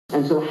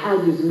And so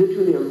Hajj is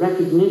literally a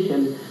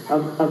recognition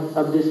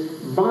of this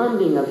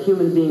bonding of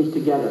human beings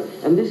together.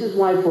 And this is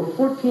why for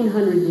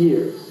 1400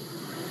 years,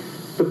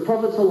 the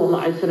Prophet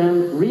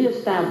ﷺ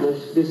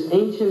reestablished this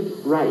ancient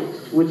rite,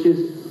 which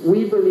is,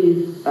 we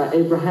believe,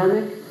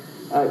 Abrahamic,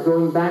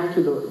 going back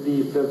to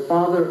the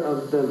father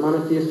of the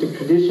monotheistic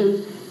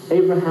traditions,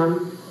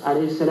 Abraham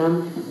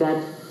ﷺ,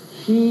 that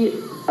he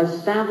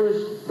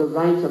established the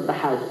rites of the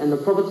Hajj, and the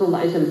Prophet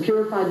ﷺ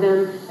purified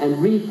them and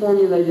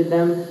reformulated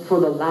them for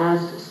the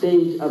last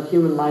stage of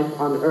human life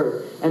on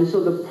earth. And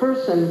so the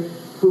person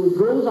who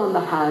goes on the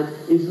Hajj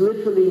is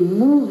literally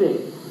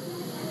moving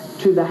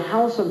to the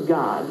house of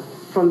God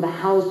from the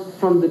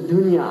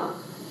dunya,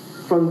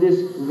 from this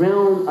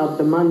realm of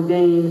the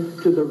mundane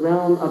to the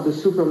realm of the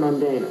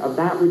supermundane, of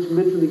that which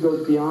literally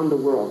goes beyond the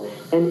world,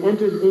 and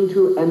enters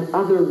into an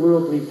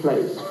otherworldly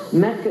place.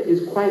 Mecca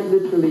is quite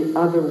literally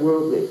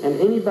otherworldly,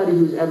 and anybody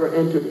who's ever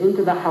entered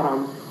into the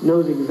haram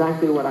knows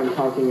exactly what I'm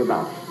talking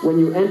about. When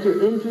you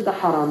enter into the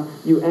haram,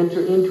 you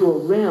enter into a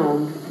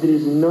realm that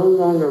is no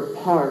longer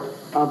part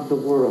of the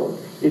world.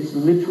 It's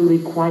literally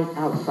quite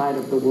outside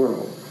of the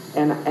world.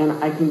 And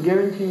I can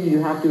guarantee you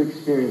have to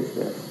experience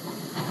this.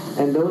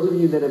 And those of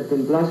you that have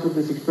been blessed with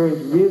this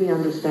experience really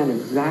understand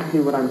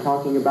exactly what I'm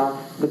talking about.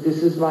 But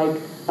this is like,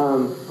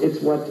 it's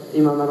what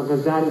Imam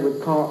al-Ghazali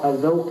would call a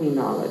dhawqi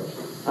knowledge,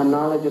 a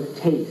knowledge of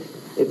taste.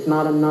 It's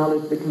not a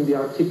knowledge that can be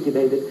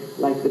articulated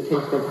like the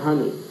taste of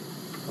honey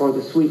or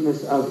the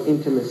sweetness of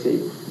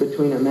intimacy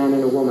between a man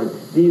and a woman.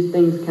 These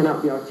things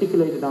cannot be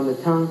articulated on the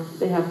tongue.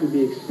 They have to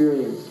be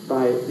experienced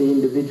by the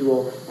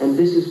individual. And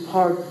this is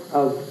part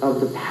of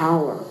the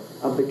power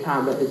of the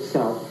Kaaba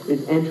itself,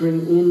 is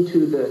entering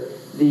into the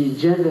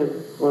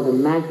jadab, or the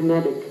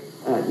magnetic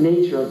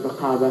nature of the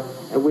Kaaba,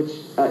 which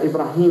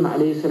Ibrahim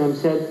a.s.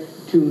 said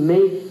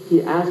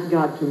he asked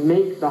God to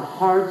make the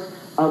hearts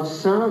of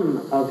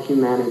some of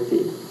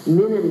humanity,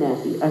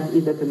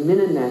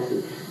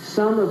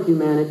 some of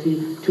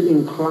humanity, to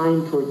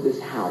incline toward this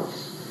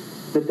house,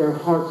 that their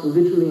hearts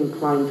literally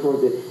incline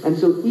towards it. And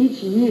so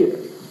each year,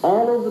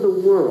 all over the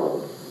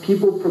world,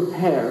 people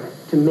prepare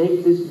to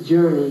make this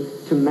journey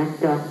to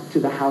Mecca, to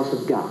the house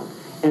of God.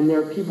 And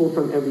there are people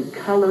from every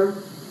color,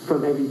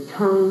 from every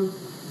tongue,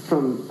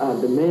 from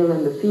the male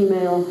and the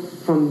female,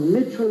 from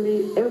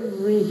literally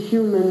every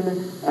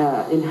human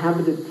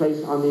inhabited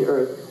place on the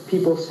earth.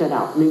 People set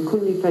out. Min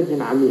kulli fajin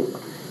amiq.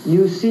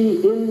 You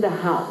see in the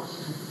house,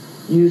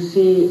 you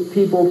see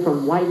people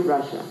from White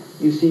Russia.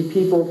 You see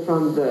people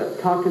from the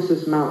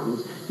Caucasus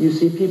Mountains. You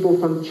see people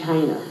from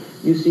China.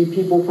 You see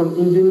people from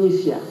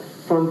Indonesia,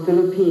 from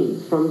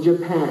Philippines, from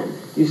Japan.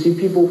 You see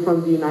people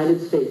from the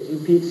United States.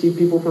 You see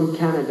people from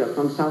Canada,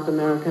 from South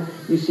America.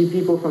 You see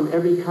people from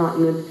every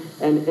continent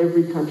and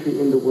every country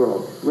in the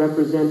world,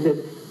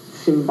 represented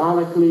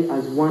symbolically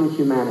as one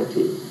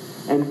humanity.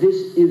 And this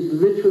is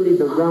literally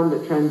the realm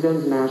that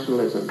transcends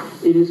nationalism.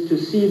 It is to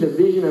see the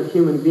vision of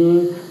human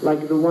beings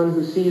like the one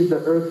who sees the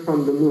earth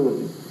from the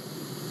moon.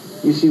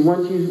 You see,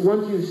 once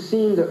you've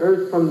seen the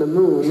earth from the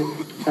moon,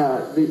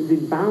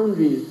 the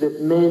boundaries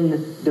that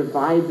men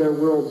divide their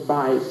worlds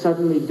by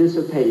suddenly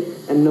dissipate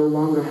and no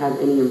longer have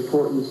any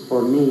importance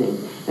or meaning.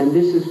 And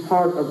this is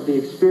part of the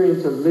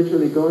experience of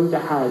literally going to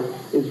Hajj,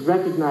 is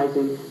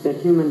recognizing that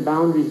human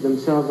boundaries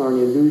themselves are an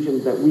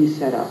illusion that we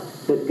set up,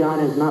 that God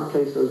has not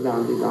placed those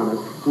boundaries on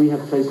us. We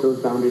have placed those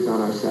boundaries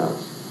on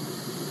ourselves.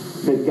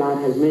 That God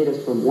has made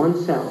us from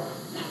one self,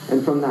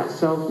 and from that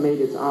self made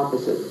its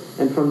opposite,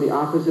 and from the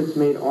opposites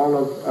made all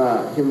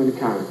of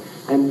humankind.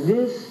 And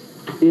this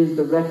is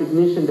the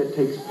recognition that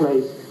takes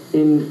place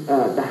in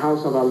the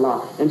house of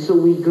Allah. And so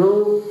we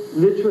go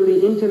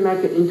literally into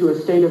Mecca into a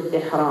state of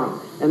ihram.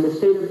 And the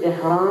state of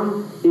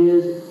ihram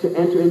is to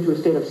enter into a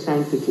state of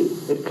sanctity.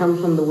 It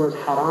comes from the word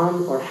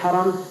haram or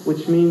haram,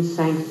 which means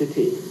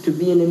sanctity, to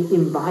be in an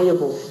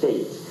inviolable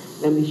state.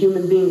 And the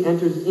human being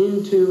enters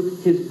into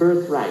his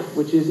birthright,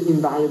 which is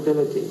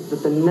inviolability,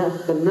 that the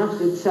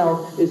nafs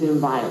itself is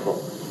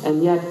inviolable.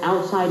 And yet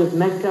outside of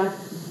Mecca,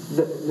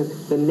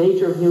 the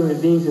nature of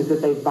human beings is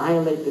that they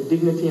violate the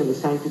dignity and the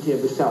sanctity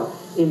of the self.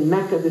 In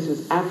Mecca, this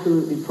is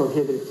absolutely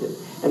prohibited.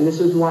 And this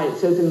is why it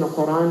says in the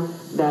Quran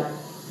that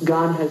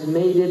God has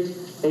made it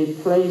a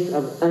place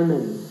of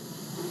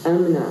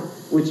amna,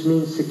 which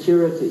means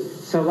security.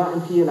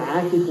 Sawa'an fi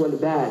al-akif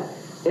wal-bad.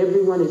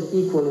 Everyone is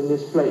equal in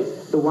this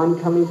place. The one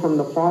coming from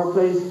the far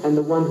place and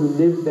the one who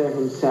lives there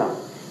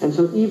himself. And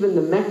so even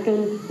the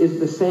Meccan is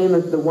the same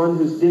as the one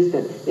who's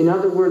distant. In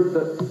other words,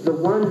 the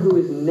one who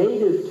is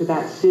native to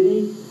that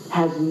city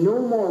has no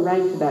more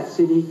right to that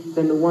city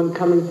than the one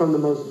coming from the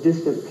most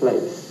distant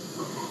place.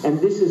 And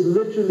this is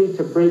literally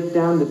to break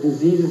down the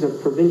diseases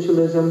of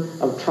provincialism,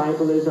 of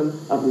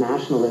tribalism, of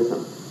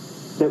nationalism.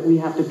 That we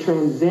have to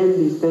transcend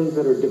these things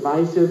that are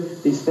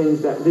divisive, these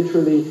things that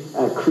literally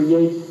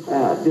create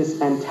this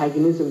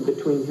antagonism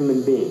between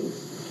human beings.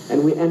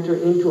 And we enter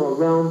into a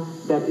realm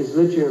that is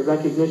literally a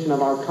recognition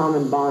of our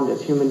common bond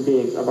as human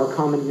beings, of our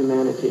common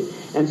humanity.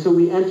 And so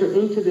we enter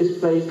into this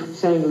place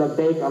saying,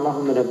 Labbaik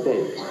Allahumma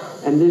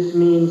Labbaik. And this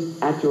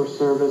means, at your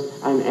service,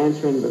 I'm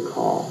answering the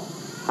call.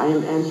 I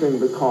am answering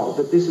the call,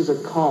 that this is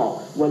a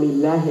call.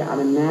 وَلِلَّهِ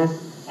عَلَى النَّاسِ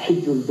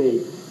حِجُّ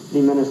الْبَيْتِ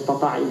لِمَنْ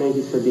اسْتَطَاعَ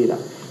إِلَيْهِ سَبِيلًا.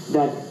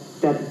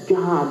 That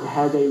God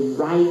has a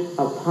right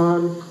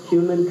upon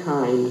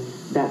humankind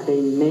that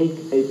they make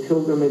a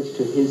pilgrimage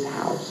to his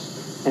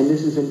house. And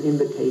this is an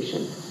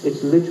invitation.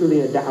 It's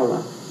literally a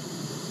da'wah.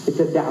 It's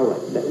a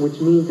da'wah,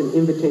 which means an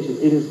invitation.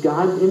 It is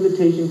God's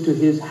invitation to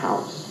his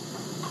house,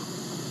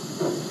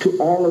 to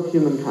all of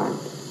humankind.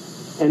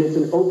 And it's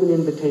an open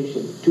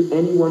invitation to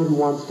anyone who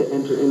wants to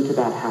enter into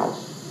that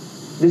house.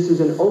 This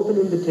is an open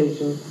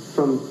invitation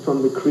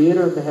from the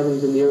creator of the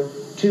heavens and the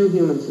earth to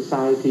human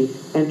society.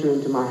 Enter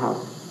into my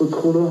house.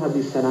 Udkhuluha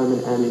bisalam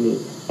aminin.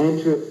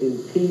 Enter in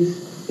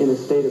peace, in a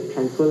state of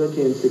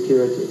tranquility and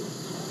security.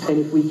 And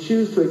if we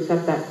choose to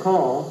accept that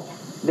call,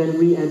 then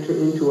we enter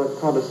into what's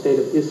called a state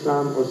of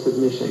Islam or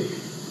submission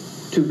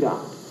to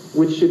God,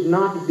 which should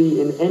not be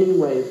in any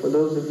way, for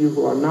those of you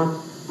who are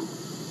not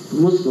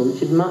Muslim,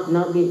 should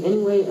not be in any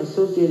way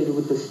associated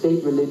with the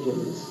state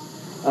religions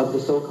of the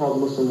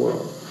so-called Muslim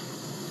world.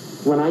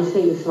 When I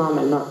say Islam,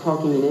 I'm not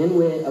talking in any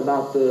way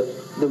about the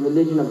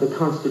religion of the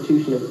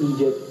Constitution of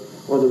Egypt,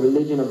 or the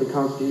religion of the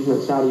Constitution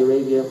of Saudi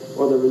Arabia,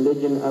 or the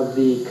religion of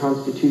the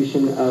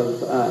Constitution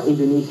of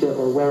Indonesia,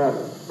 or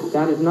wherever.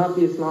 That is not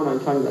the Islam I'm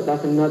talking about.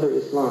 That's another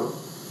Islam.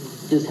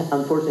 Just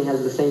unfortunately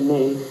has the same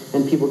name,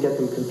 and people get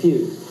them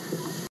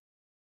confused.